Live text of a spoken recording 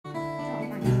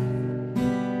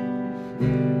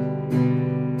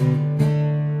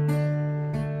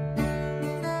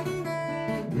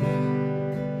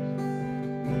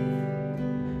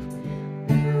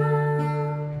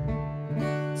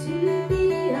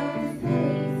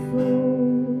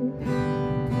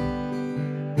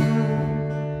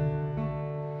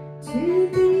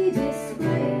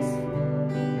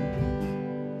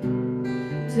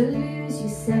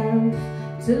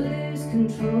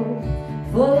control.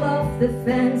 Fall off the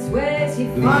fence, where's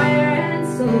your fire and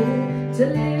soul? To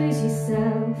lose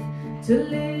yourself, to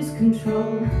lose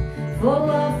control. Fall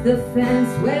off the fence,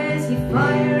 where's your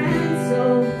fire and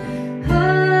soul?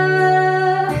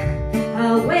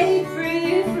 I'll wait for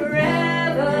you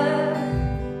forever.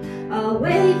 I'll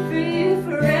wait for you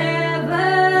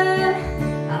forever.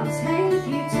 I'll take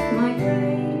you to my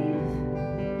grave.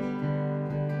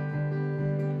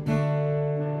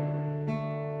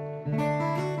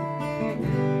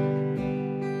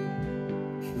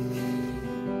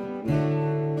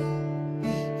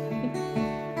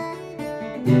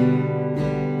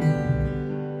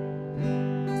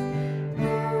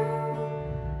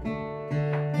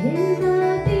 In the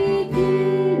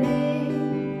beginning,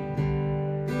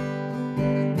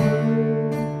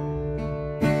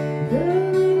 the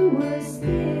room was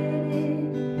spinning.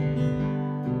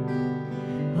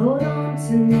 Hold on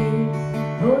to me,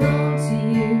 hold on to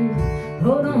you,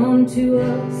 hold on to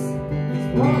us, that's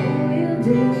what we'll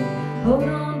do. Hold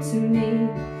on to me,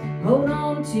 hold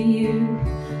on to you,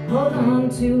 hold on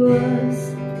to us,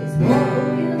 is what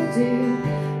we'll do.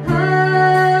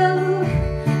 Oh,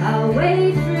 I'll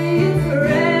wait for you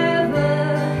forever.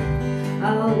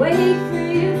 I'll wait for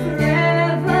you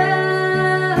forever.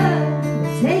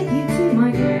 I'll take you to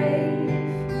my grave.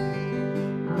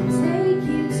 I'll take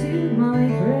you to my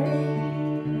grave.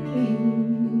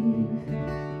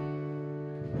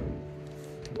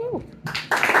 Woo.